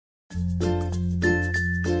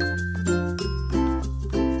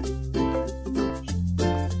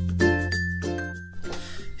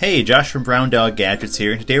Hey, Josh from Brown Dog Gadgets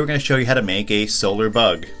here, and today we're going to show you how to make a solar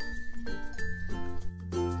bug.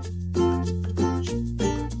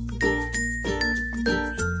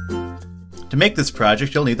 To make this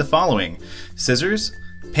project, you'll need the following: scissors,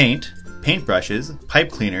 paint, paintbrushes, pipe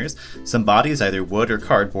cleaners, some bodies, either wood or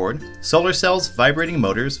cardboard, solar cells, vibrating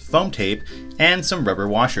motors, foam tape, and some rubber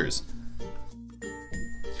washers.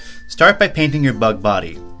 Start by painting your bug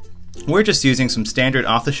body. We're just using some standard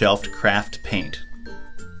off-the-shelf craft paint.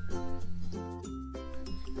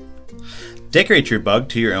 Decorate your bug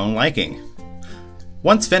to your own liking.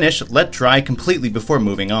 Once finished, let dry completely before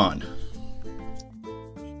moving on.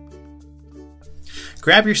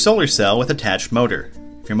 Grab your solar cell with attached motor.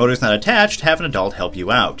 If your motor is not attached, have an adult help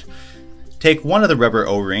you out. Take one of the rubber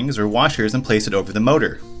O-rings or washers and place it over the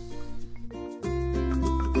motor.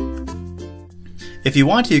 If you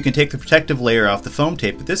want to, you can take the protective layer off the foam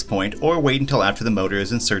tape at this point, or wait until after the motor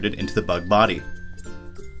is inserted into the bug body.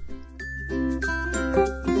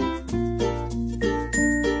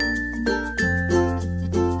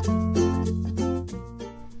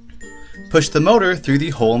 Push the motor through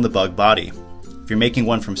the hole in the bug body. If you're making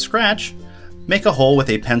one from scratch, make a hole with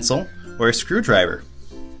a pencil or a screwdriver.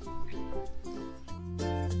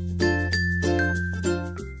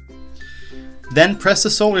 Then press the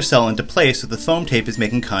solar cell into place so the foam tape is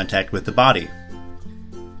making contact with the body.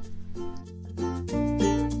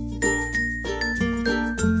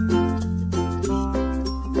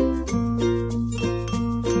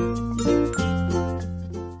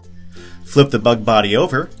 Flip the bug body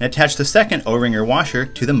over and attach the second O-ring or washer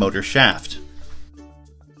to the motor shaft.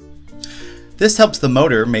 This helps the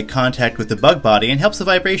motor make contact with the bug body and helps the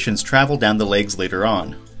vibrations travel down the legs later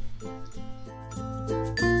on.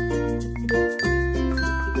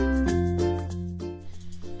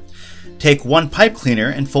 Take one pipe cleaner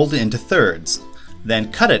and fold it into thirds, then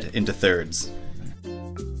cut it into thirds.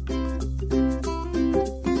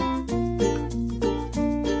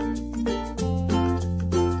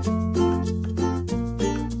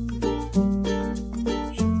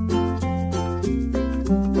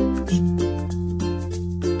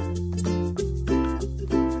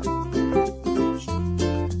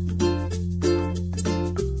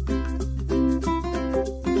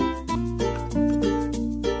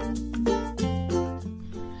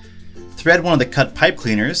 Thread one of the cut pipe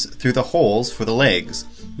cleaners through the holes for the legs.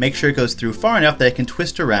 Make sure it goes through far enough that it can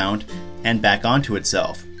twist around and back onto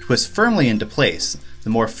itself. Twist firmly into place.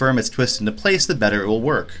 The more firm it's twisted into place, the better it will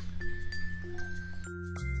work.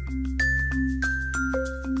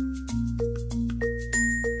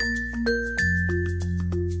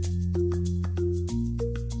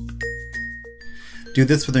 Do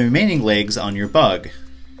this for the remaining legs on your bug.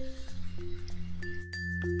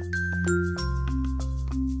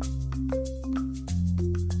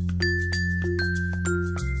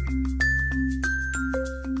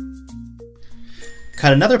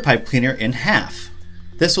 Cut another pipe cleaner in half.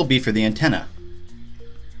 This will be for the antenna.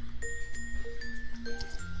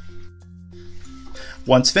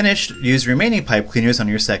 Once finished, use remaining pipe cleaners on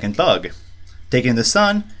your second bug. Take it in the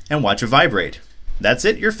sun and watch it vibrate. That's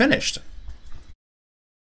it, you're finished.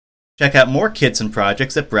 Check out more kits and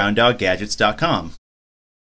projects at browndoggadgets.com.